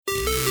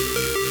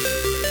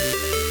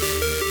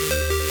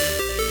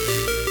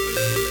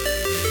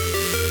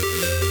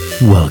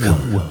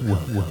Welcome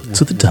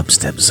to the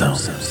Dubstep Zone.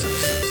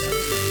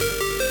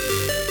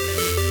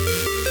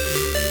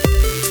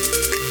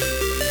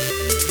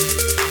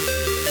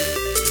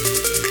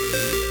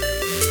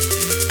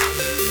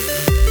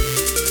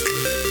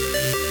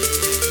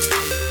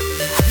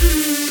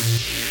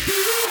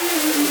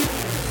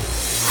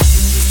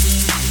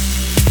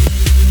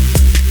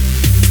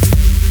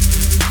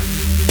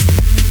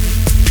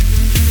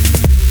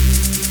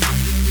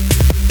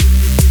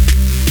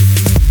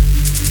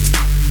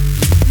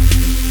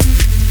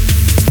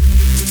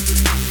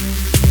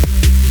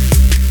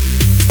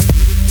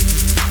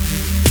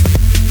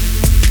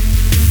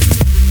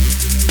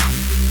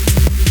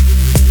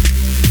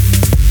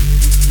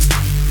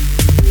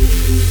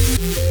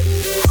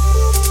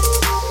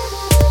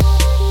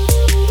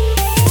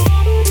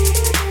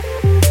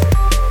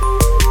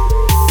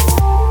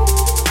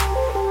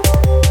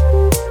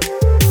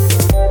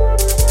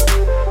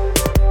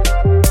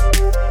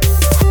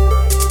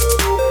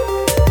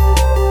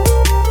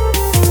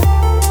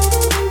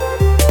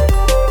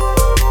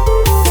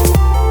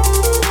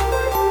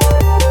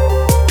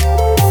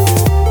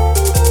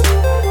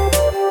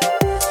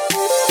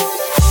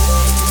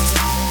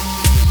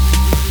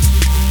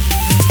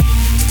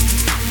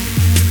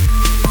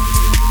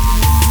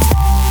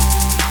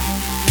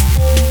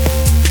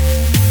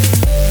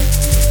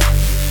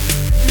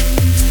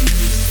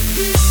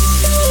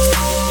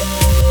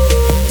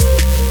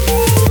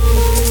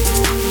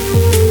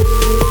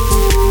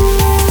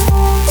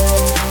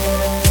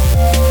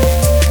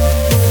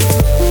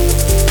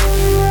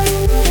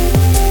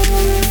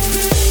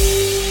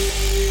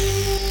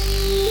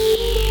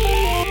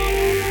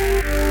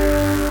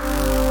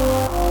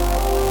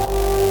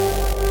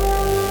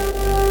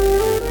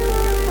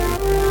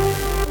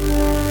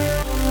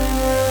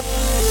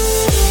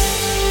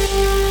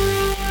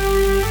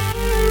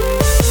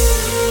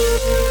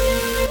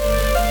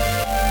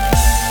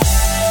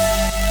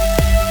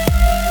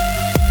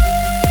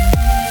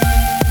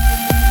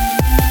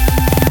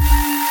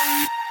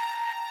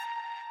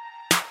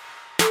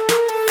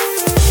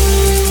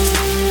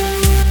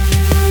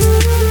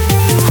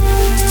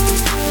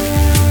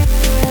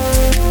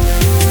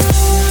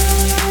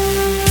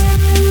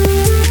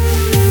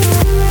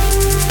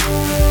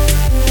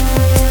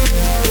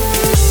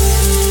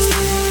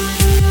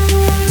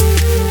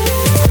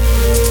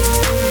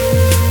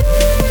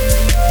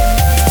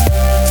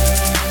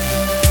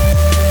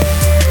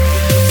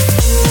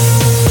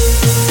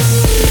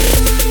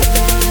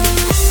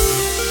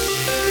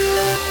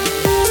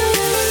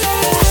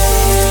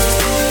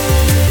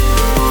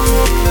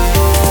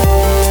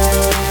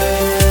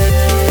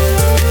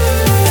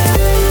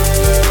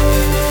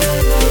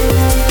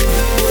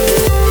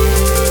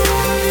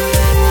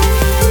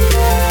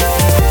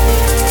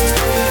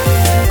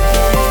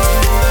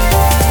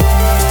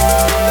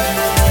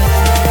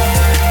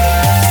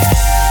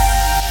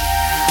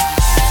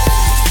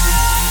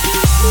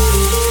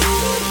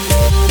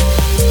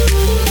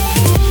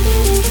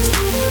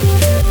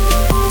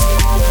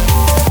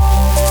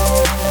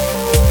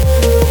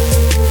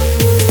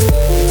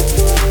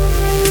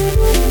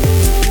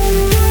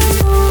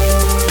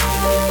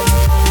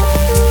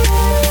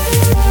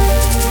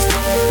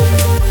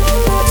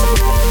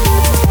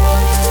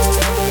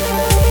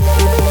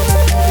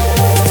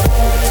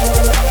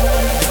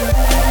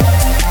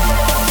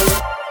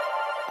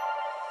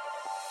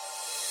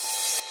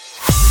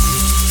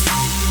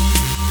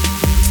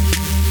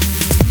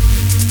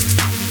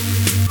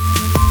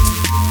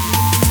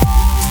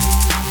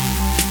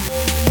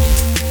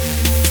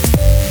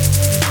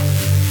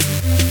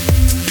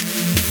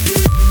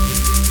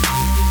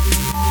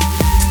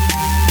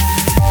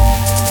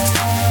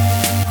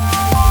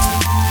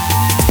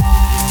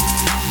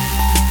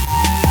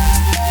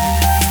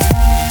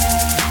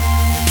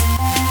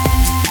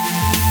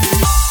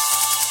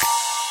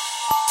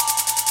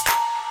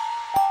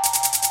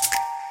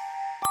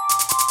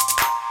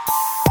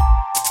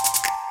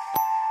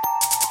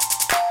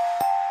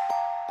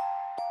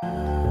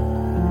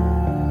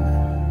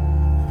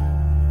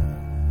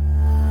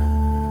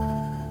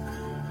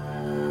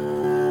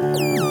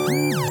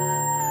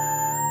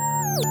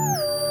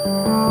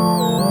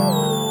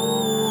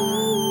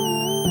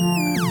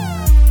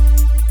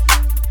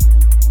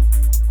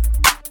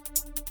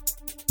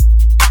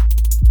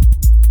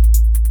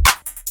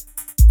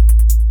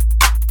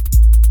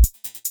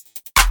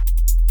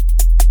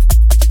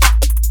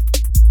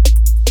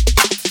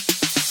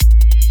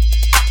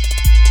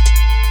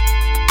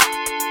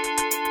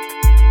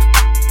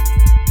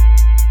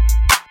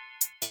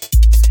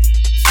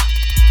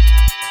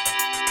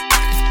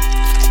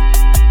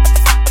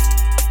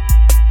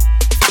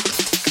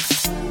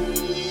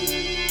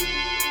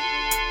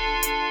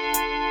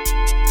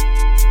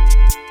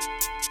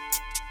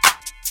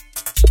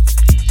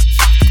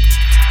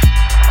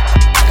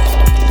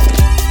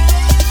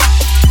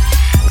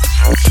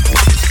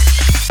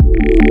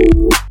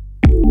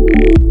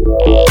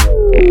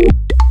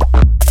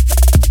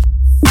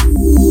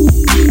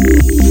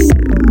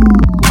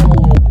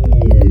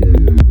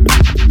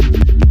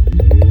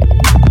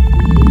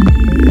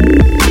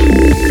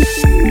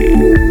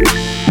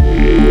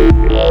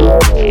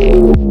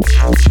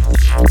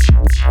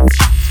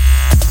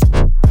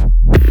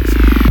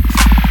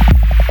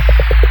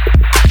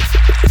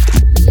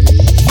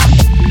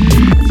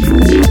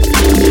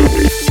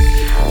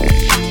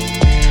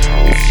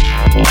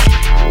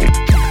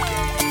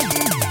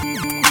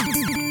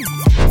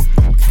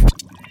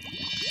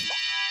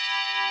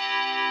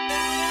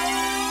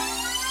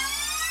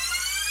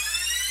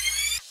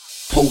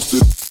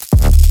 Posted.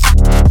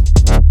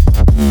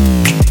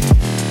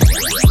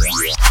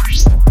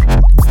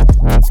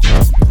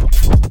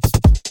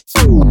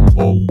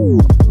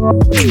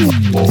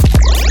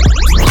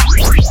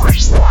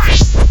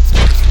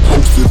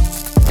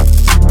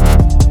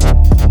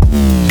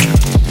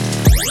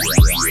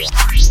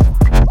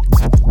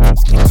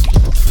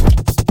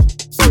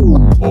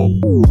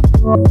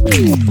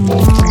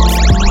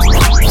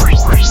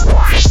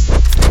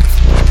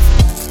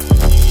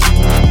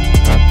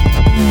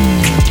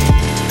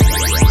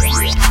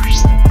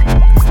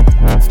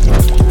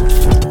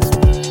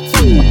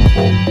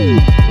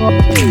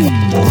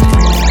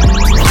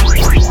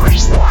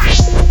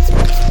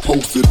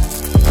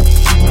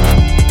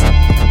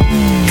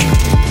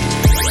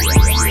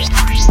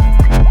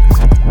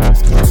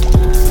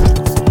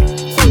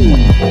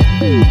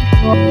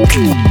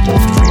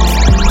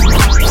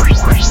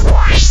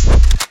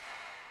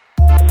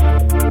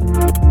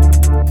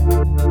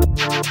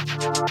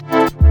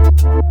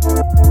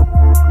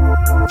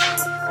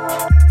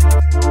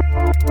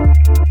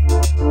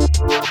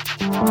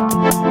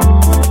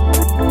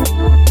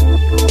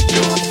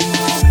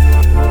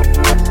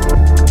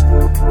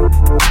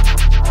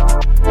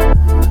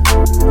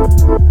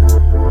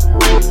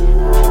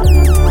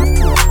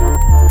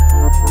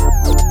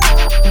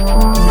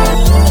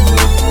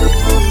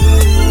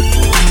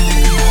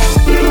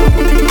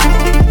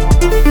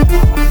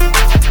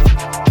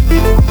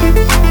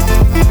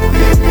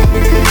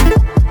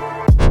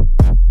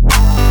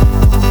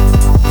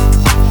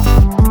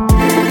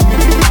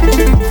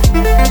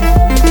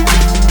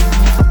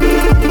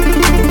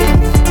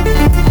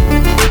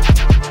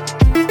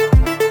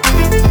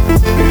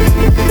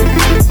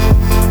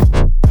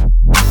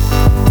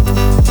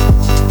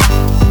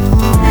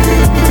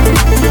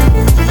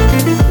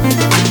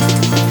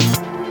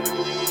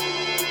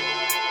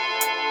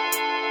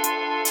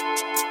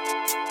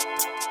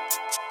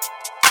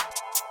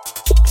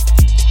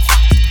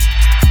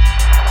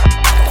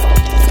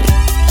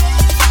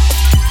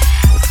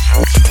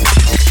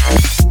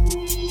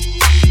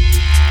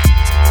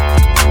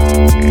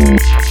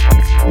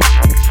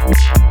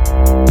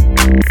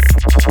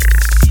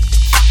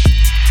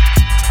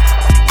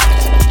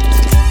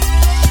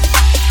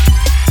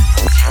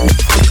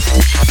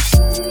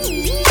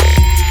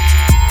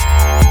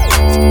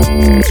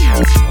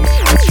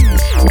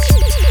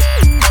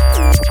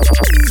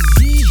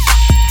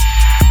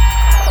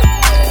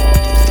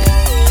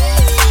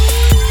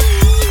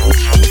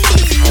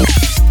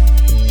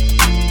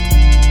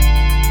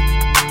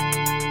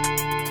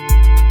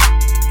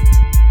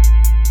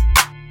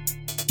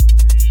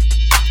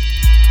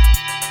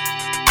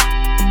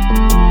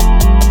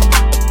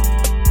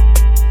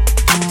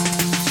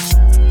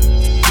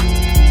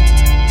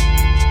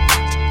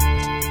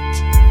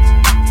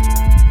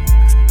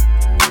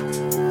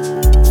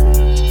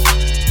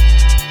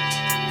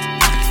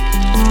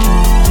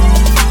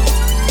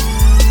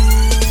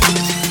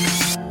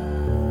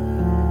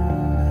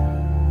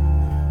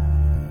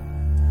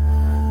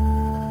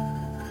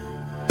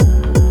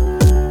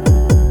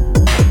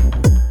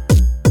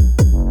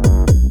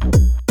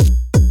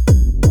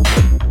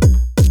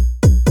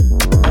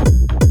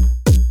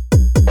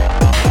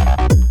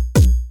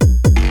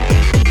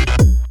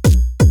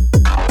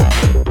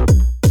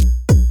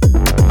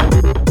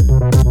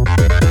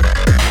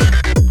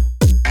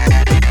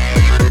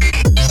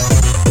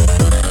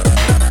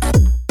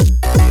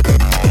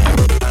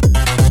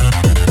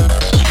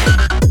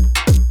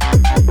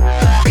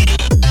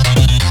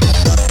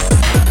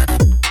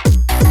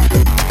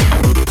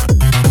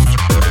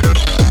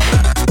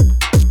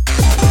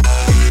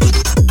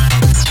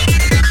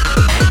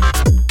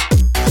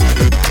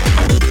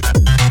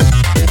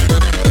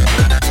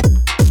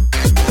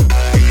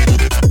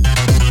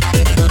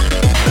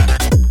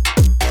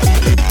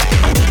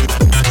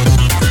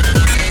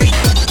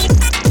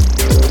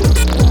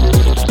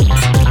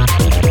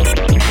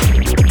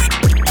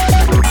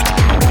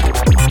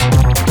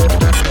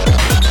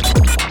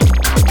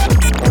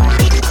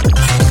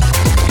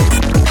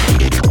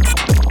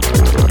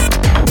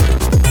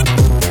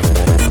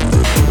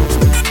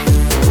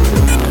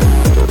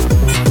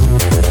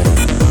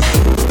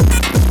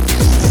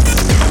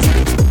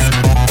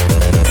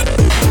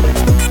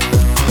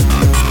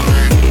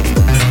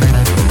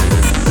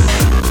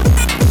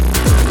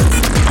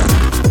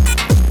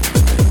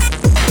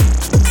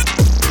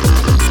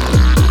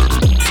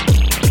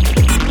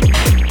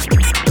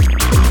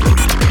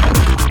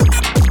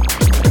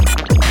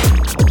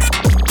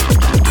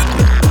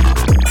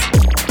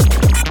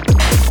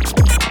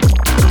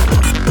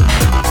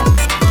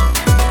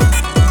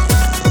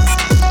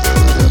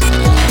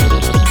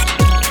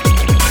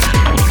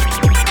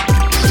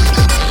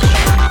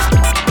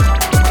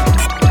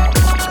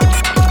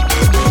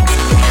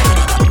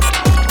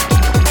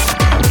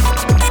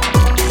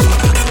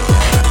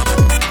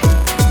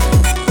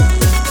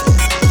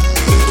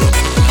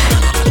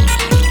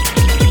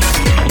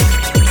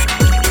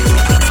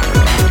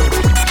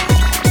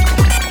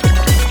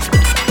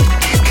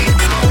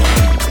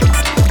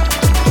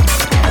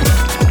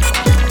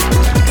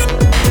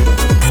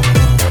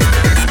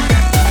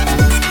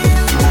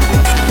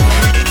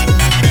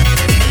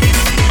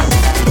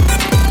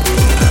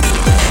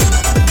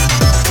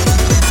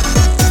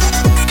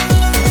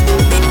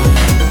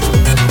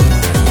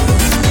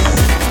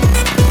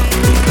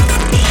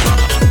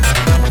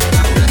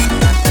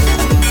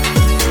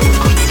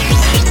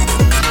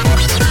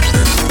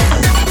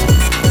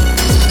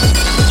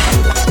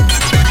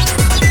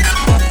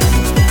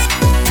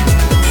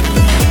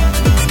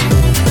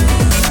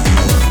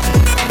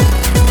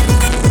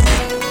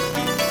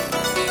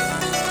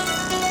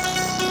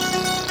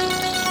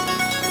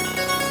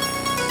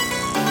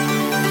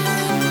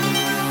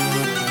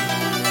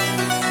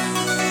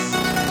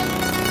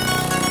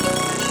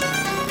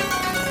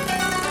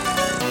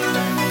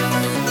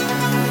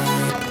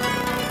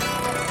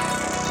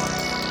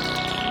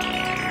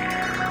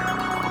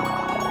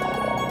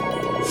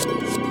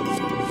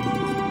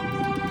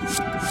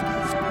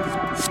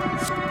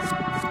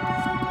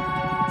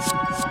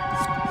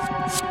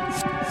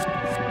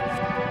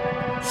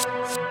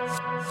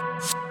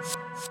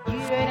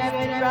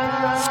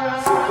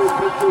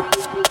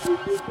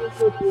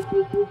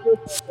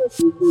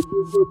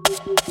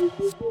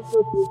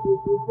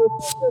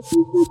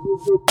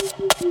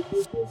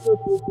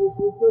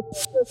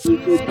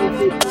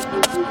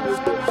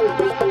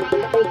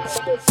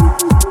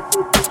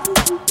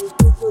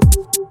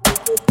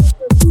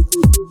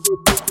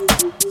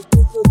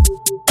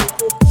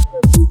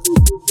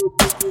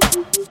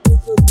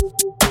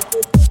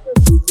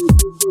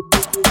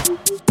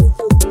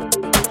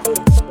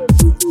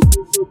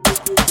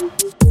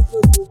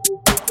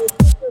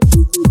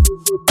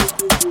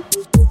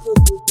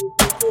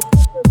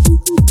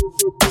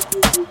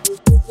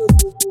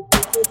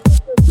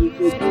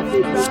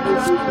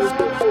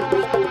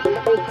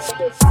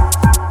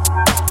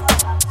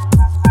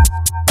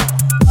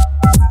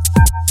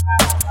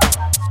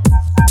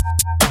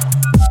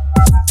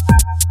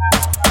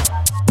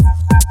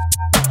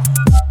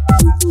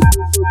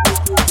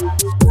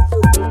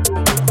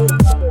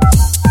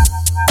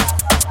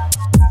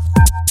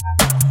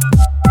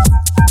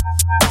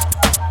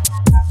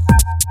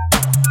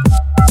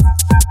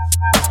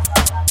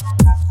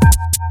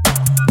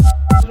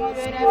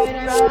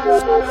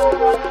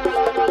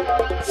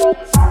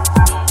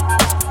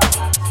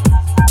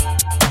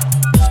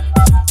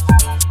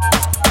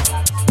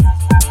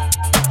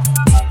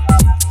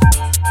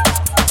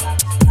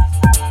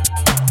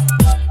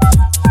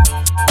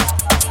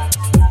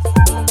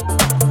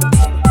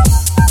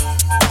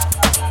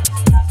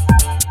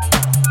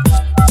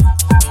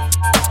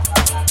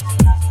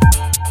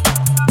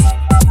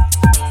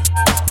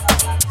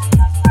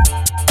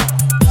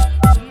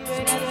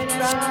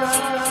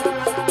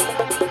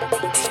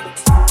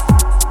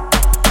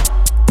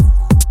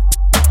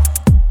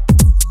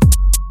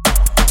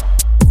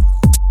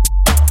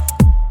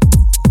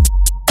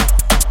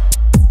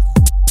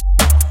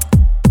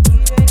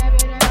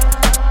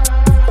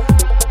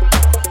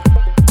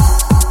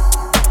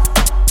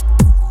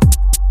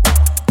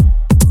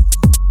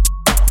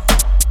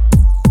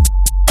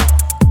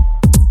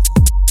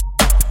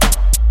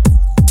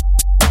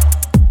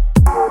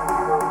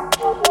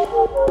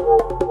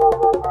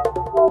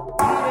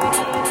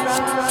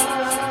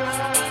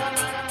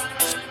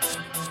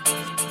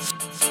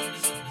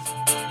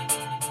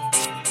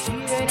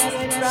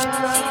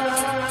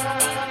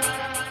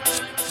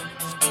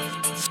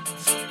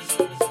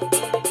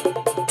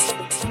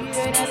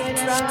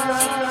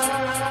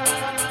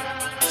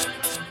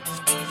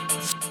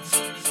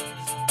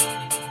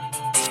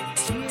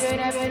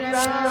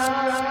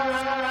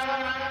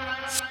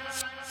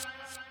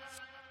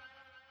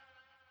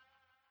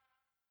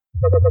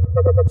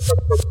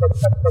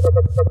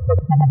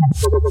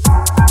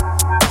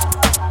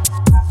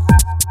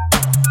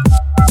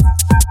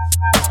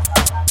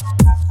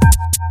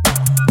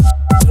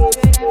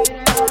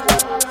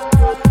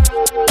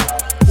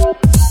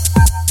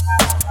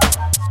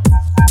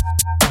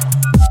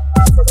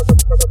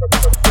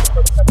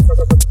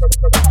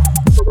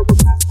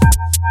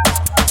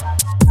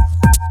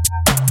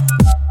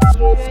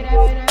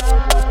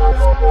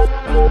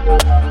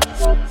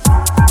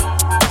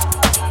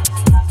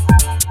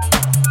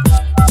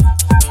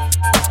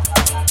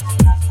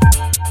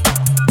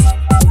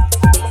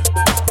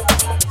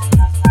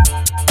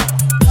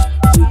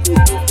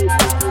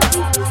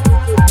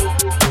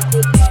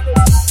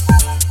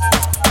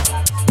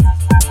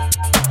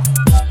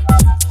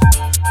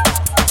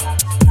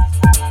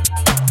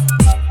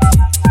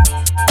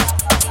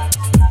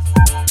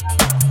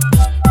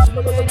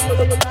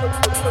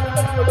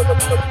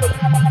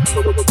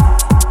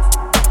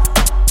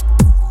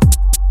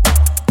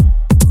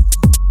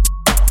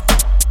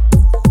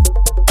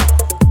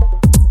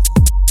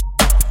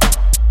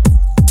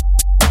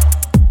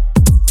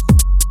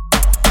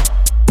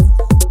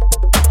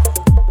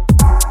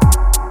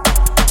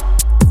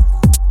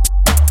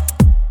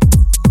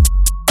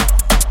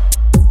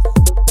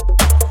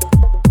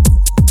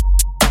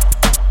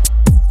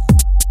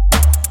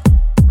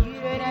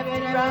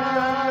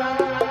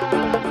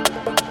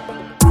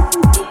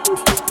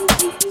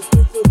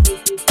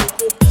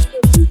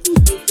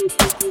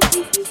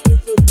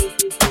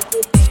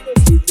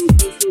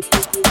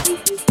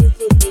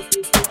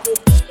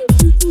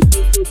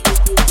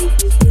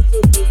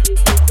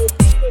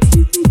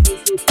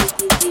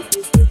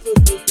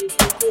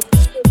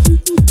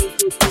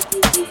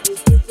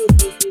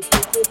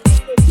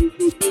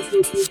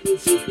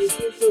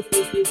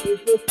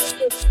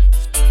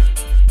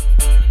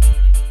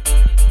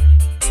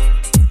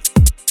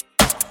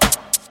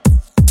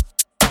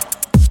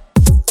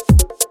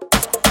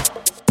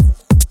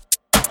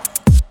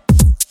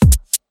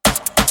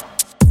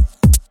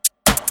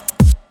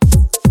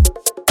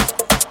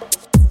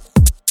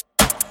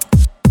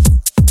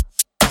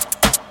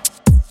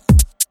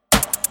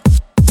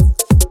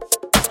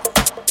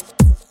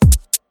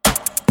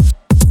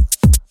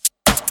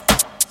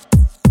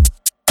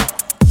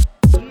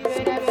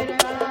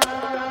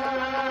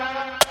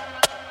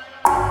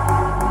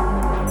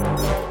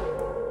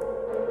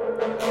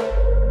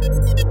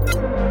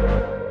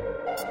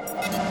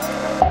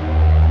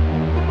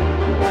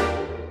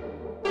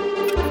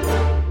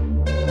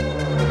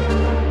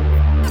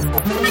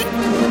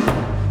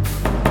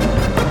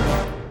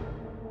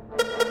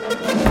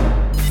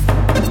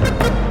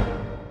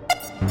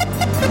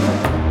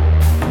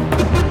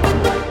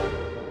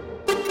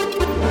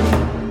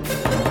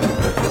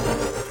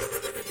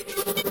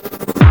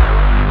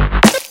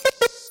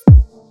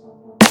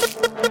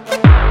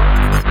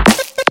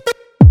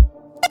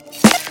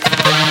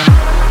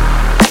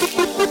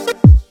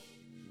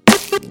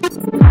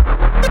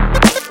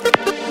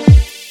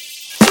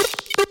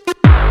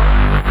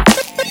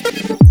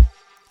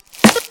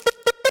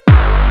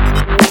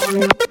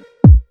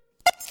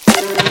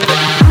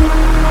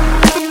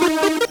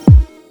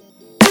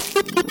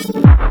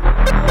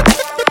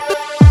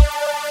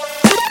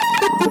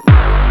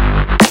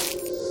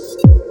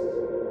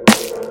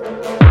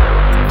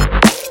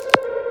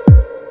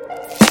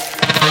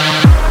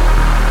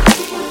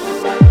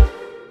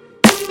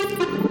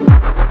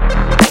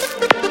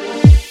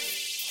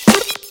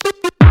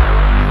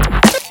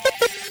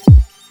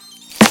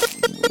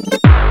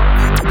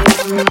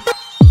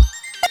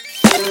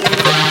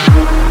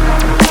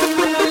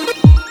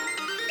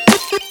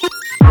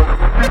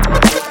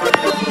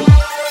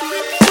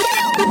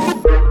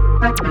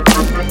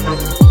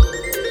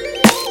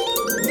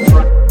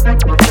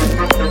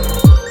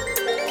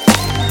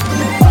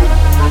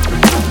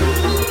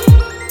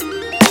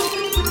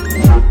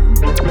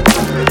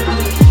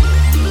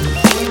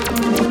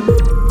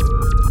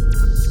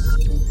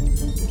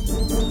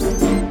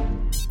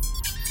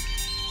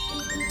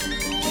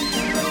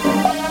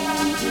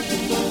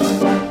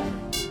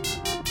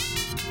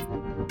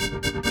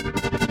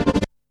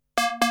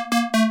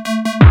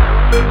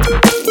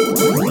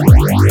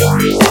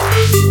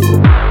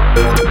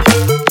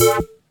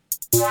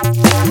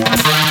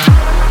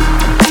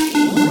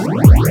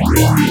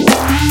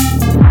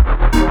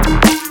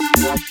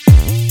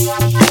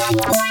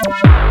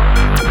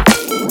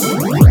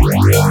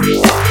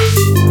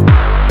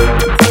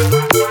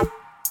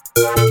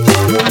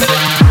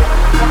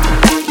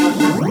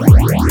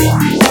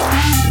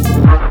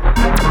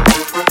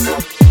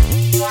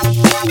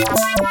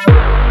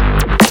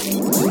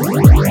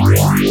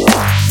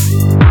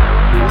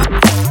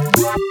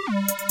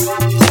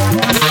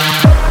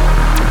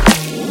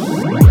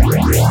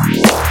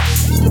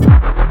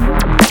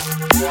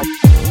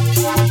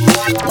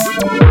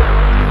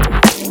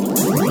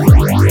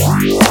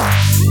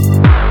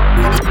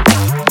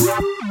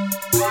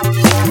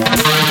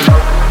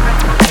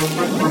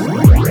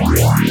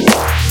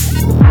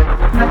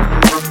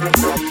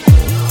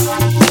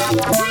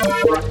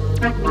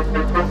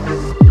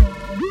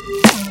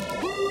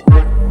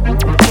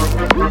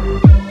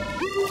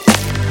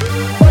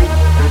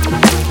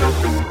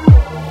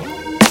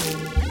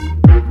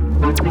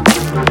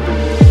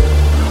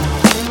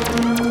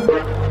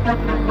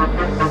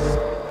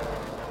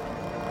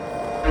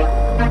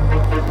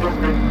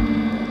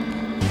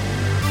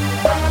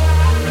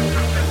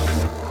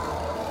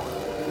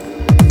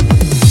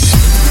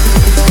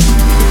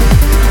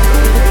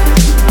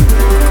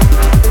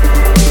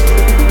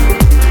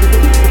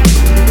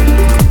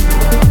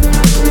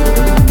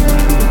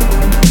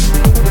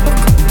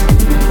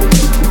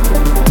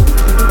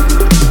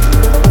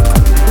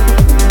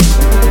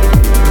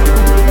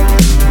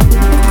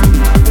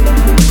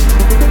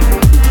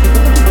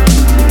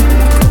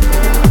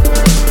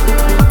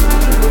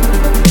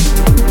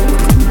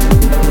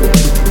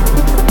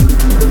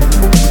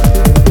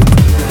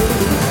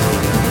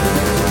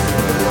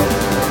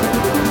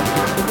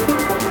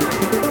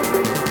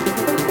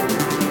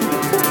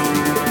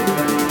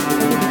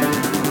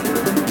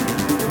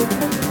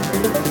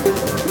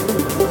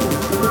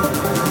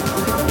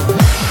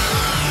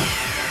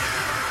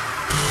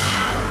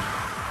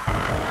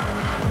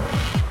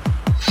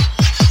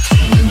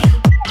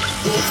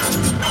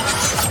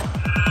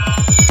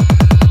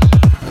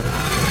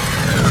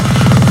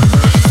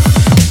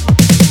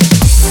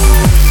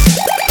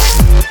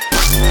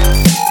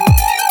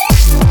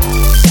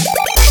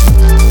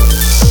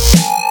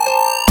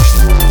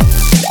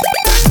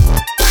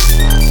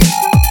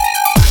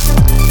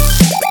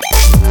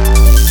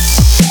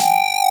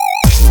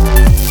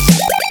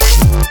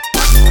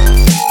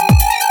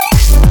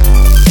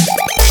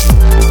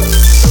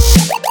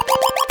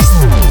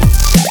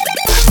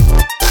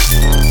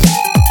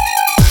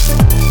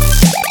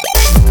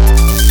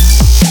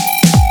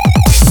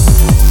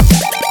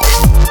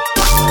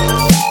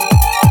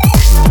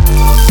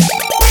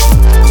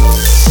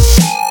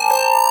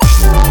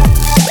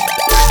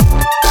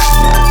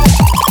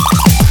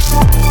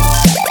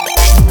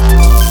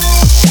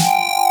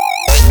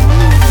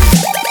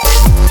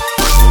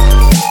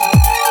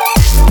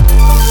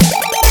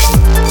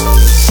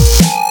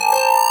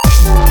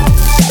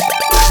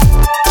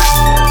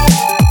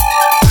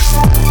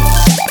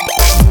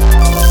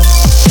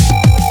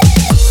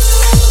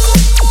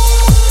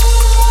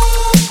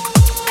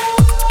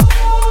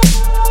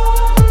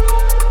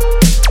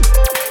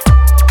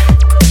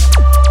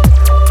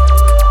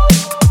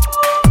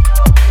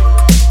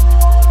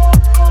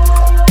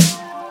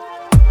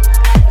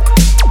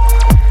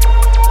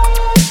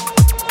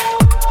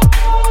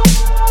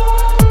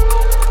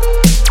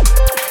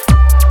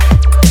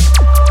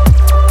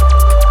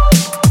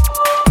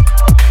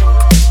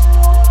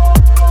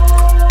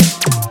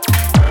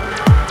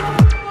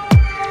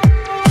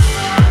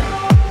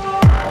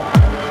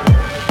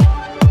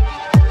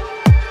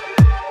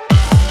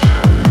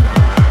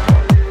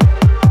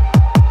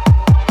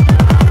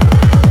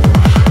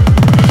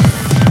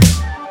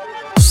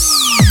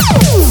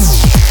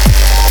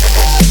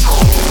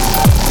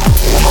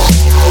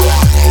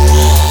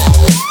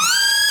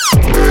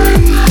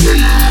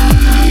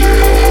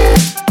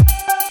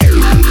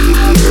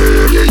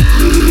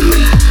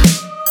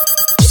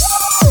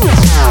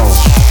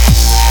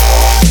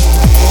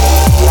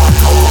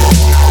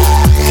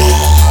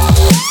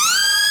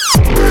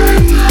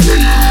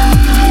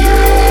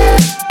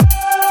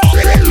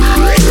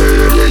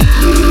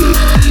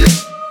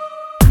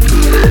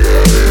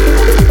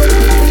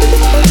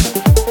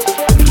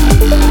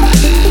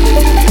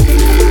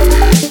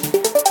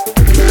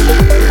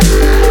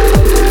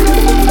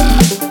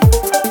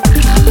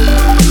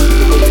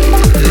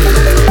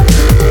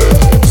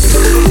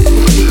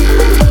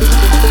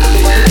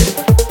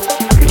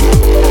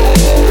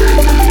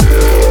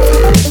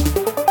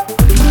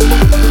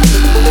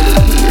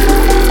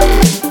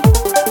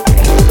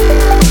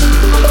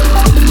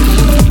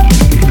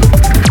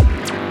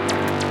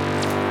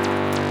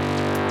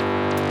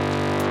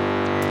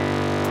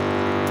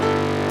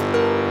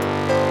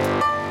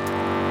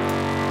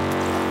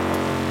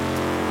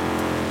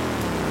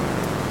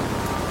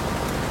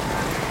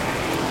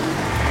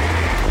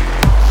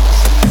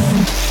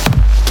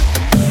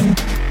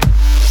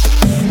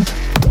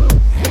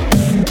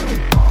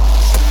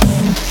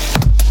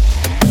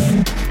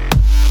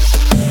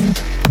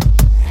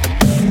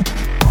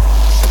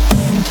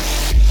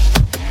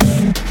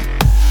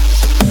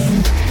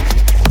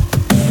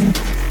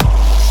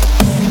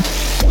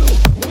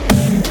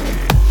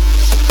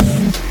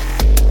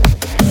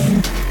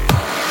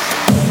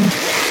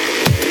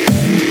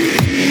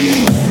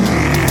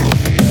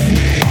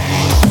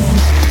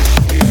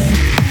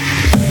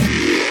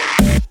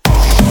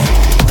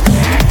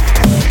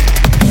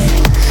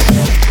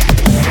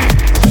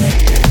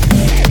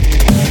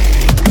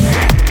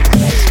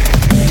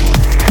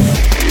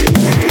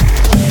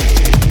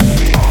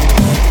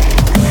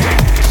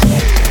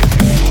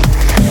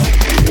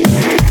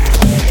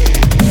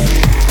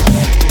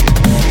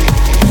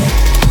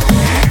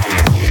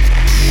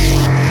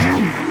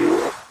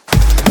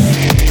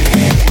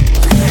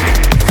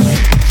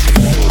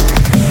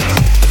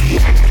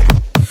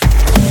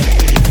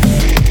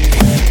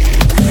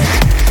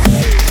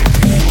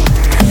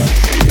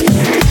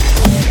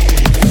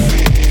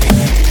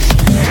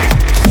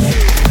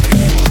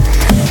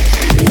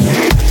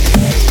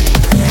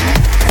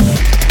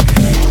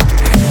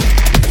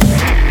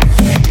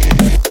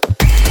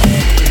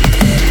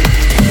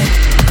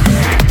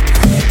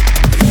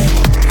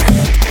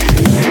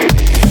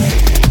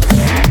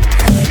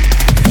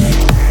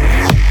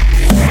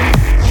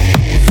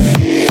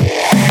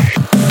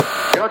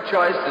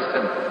 choice is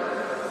simple.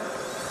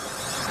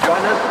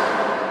 Join us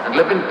and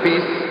live in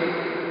peace,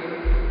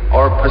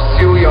 or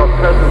pursue your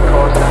present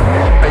course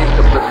and face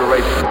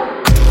obliteration.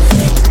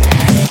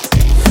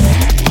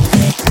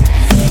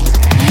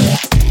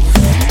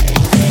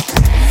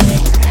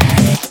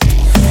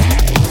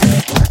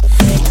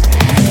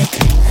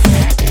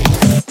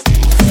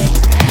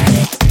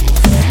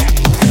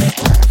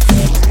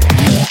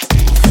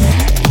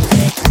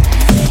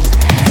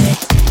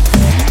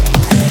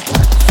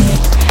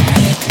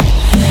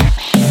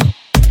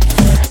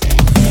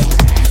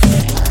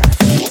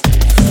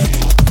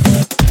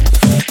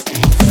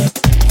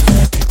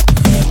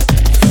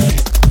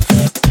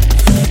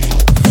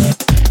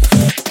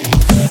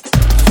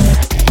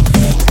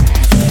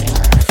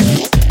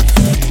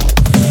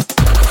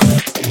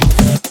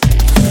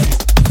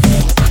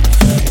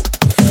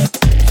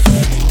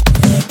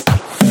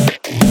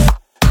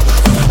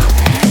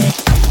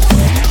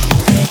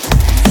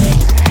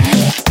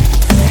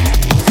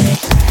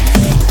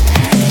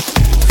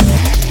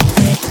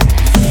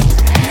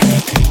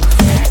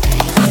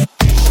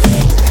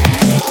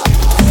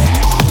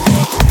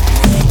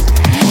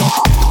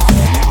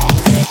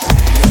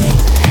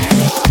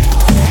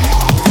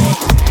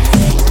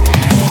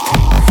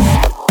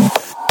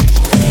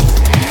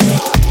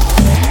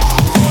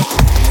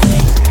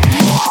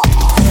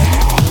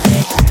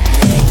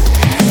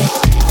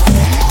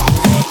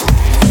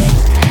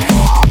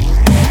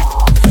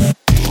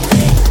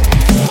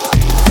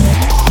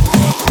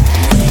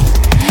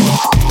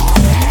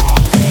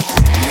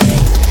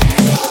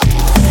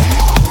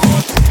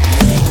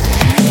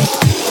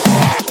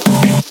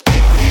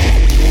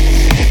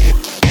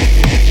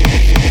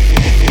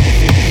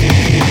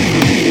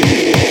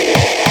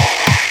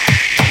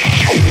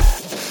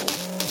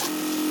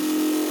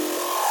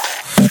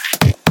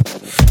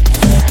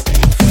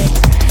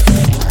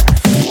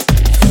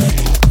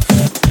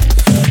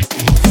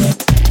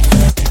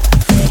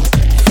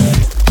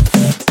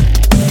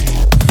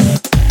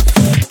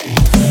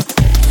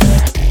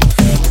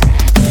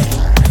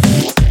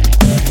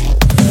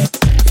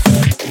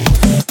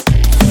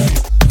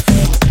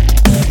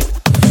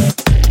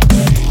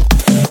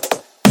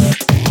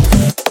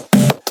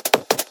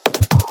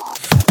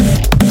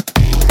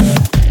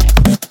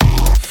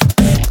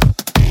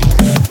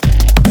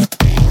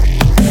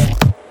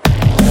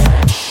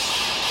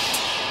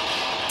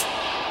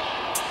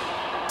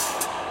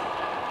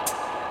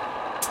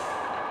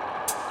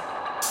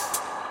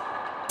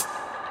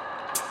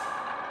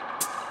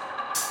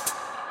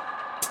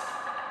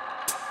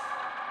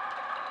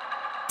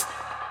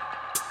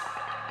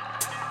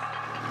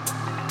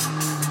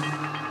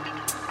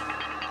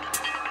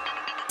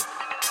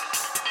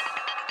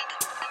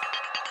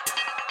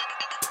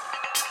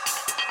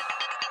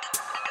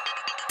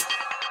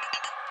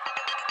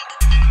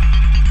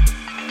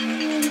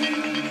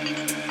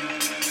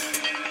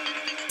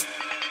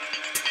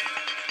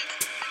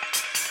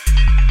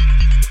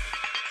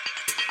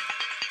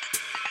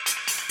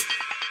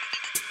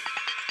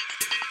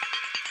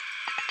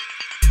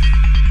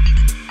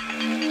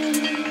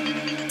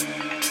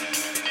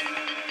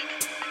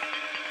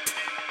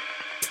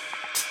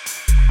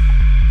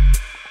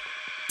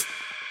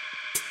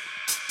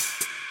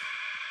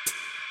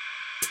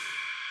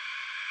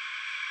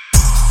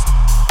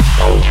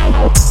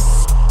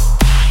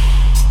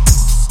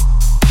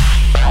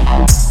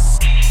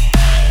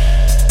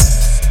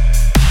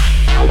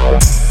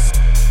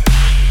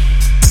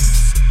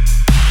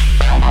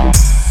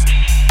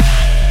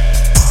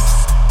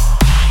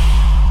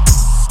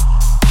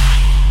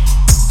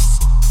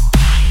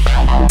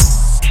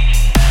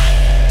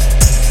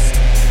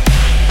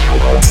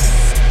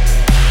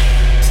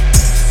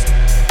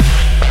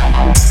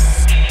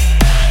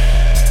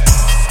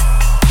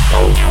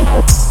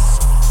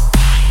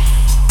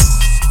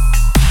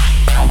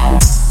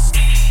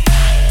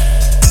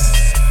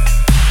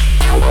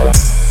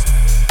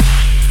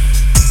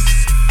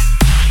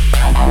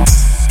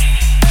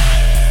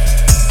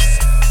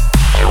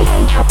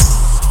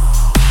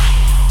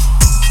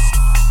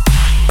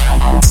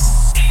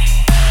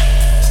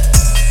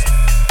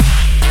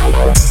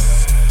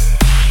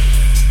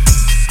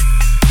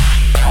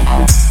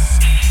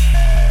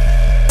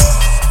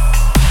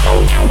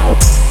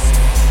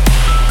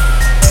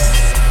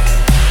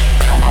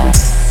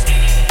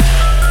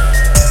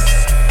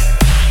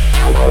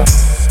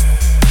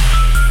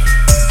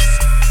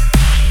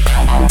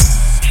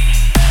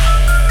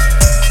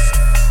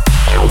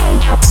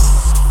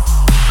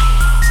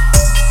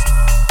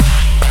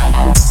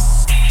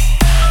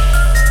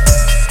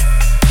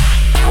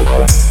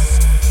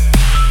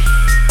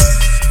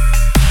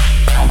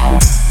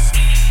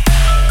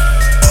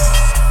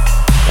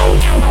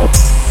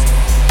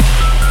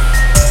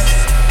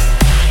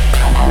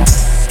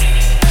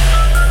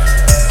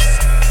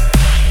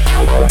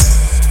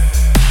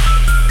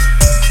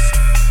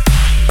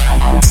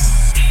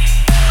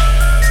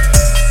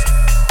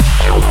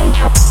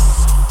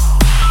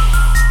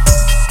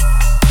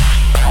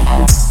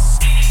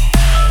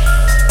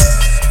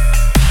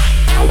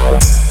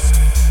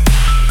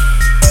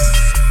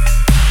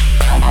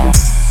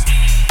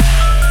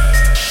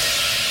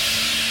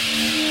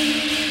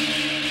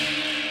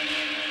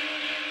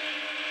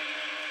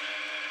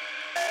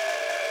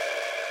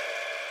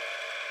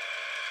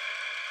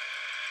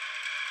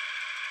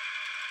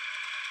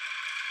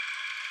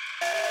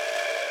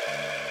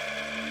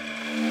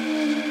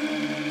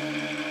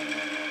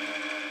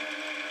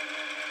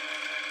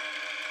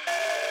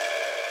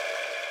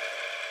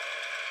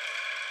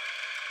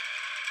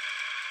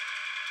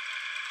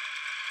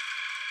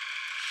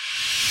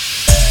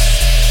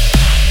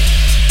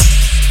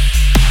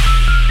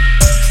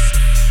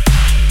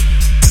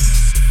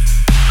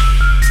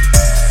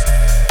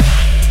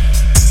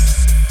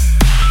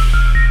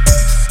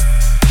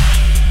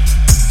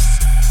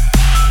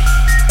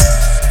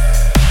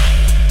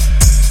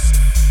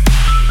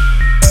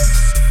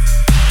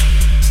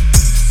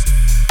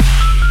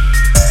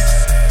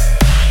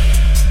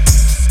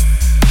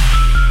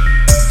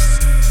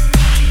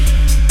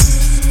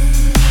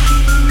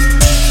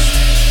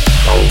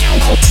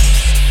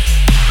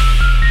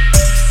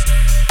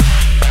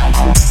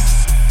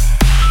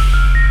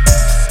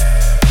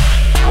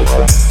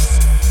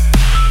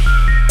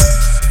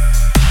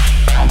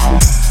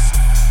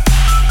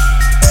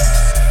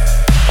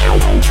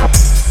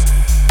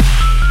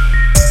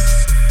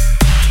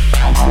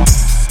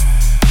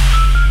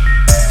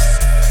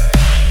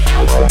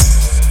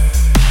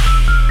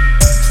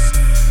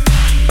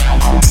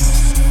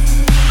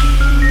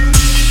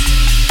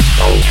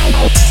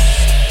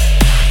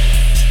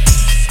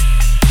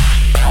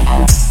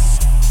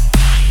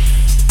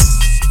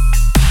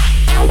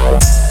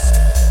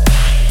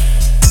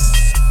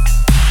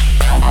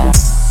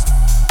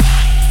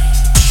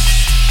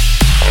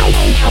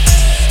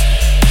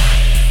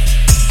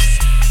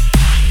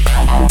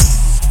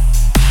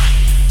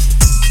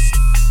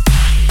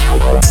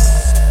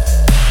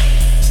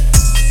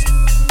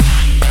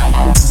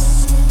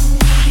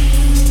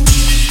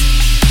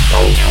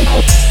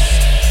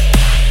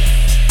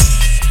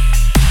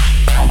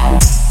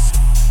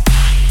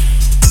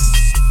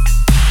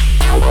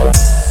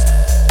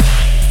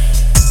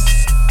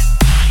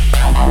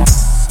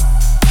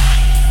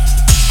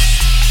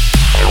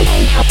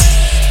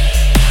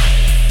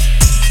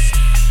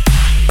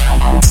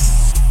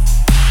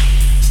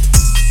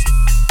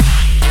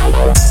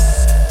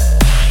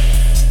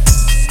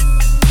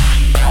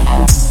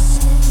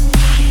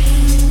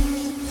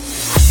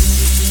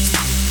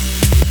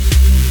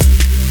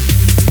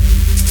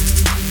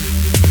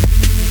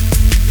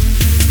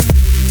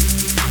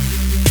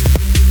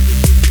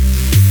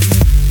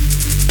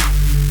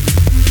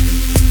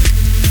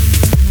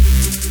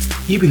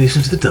 You've been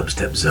listening to the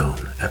Dubstep Zone,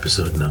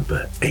 episode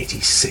number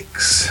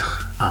 86.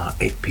 Our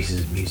 8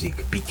 pieces of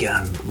music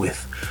began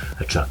with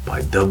a track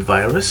by Dub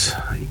Virus.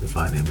 You can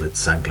find him at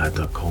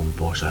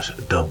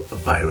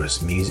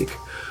soundcloud.com/dubvirusmusic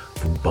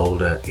from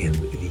Boulder in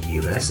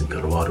the US, in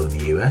Colorado in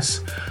the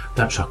US.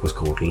 That track was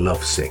called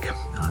Lovesick,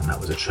 and that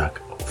was a track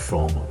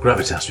from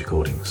Gravitas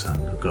Recordings.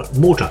 And we've got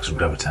more tracks from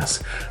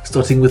Gravitas,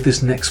 starting with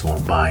this next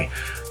one by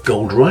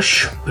Gold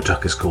Rush. The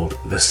track is called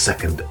The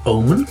Second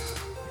Omen.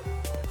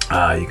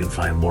 You can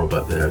find more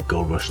about the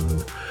Gold Rush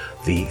and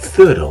the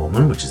Third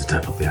Omen, which is the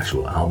title of the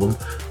actual album,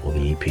 or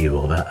the EP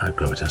rather, at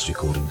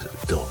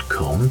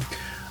gravitasrecordings.com.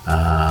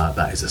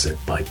 That is, as I said,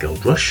 by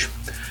Gold Rush.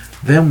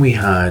 Then we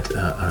had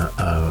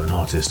an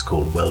artist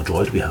called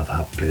Welldroid. We have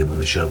played him on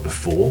the show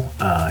before.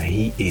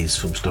 He is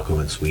from Stockholm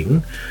in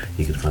Sweden.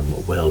 You can find him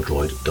at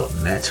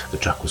welldroid.net. The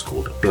track was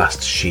called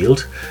Blast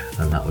Shield,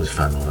 and that was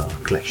found on a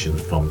collection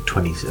from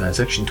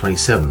Section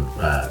 27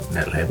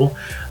 net label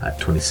at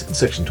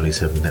Section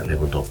 27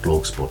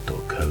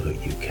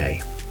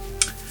 netlabel.blogspot.co.uk.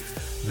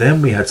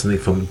 Then we had something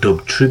from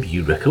Dub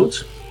Tribute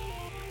Records.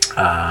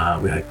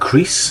 We had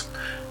Crease,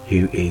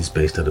 who is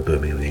based out of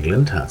Birmingham,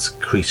 England. That's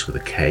Crease with a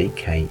K,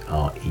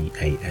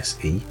 Krease.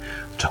 The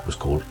track was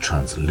called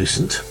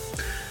Translucent.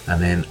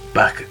 And then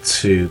back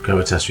to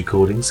Gravitas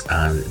Recordings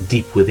and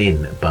Deep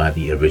Within by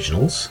The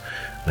Originals.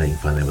 You can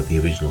find them at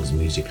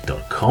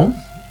theoriginalsmusic.com.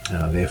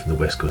 They're from the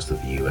west coast of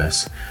the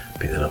US.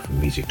 Pick that up from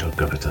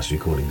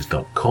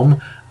music.gravitasrecordings.com,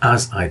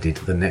 as I did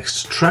the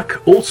next track,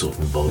 also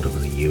from Boulder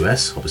in the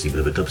US. Obviously a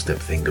bit of a dubstep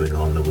thing going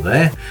on over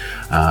there.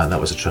 That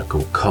was a track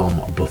called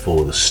Calm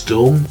Before the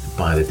Storm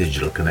by The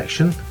Digital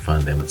Connection.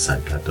 Find them at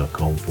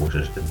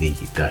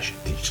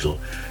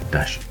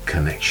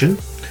soundcloud.com/the-digital-connection.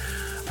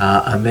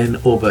 And then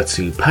over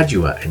to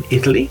Padua in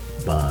Italy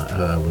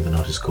with an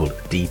artist called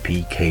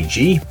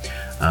DPKG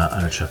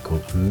and a track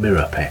called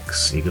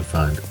Mirapex. You can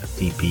find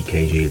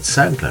DPKG at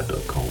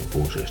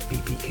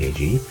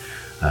soundcloud.com/DPKG.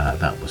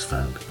 That was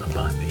found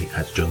by me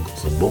at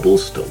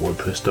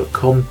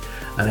junglesandwobbles.wordpress.com.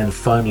 And then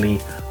finally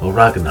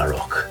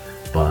Ragnarok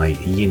by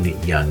Yin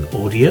Yang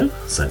Audio,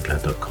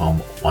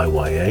 soundcloud.com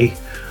YYA,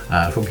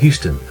 from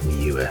Houston in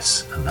the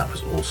US, and that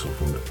was also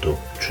from Dub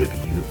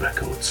Tribute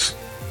Records.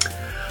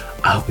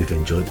 I hope you've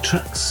enjoyed the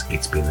tracks.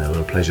 It's been a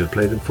real pleasure to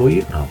play them for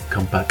you. I'll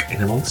come back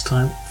in a month's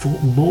time for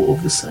more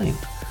of the same.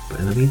 But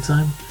in the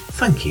meantime,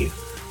 thank you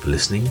for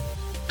listening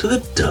to the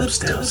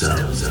Dubstep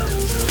Zone.